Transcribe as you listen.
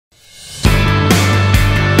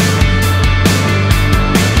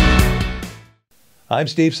I'm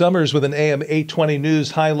Steve Summers with an AM 820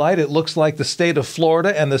 News highlight. It looks like the state of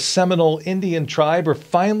Florida and the Seminole Indian tribe are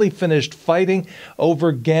finally finished fighting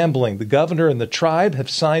over gambling. The governor and the tribe have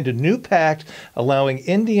signed a new pact allowing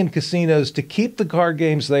Indian casinos to keep the card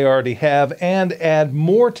games they already have and add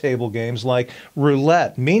more table games like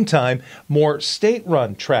roulette. Meantime, more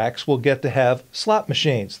state-run tracks will get to have slot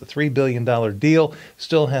machines. The $3 billion deal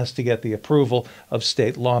still has to get the approval of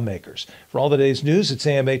state lawmakers. For all the day's news, it's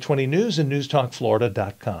AM 820 News and NewsTalkFlorida.com.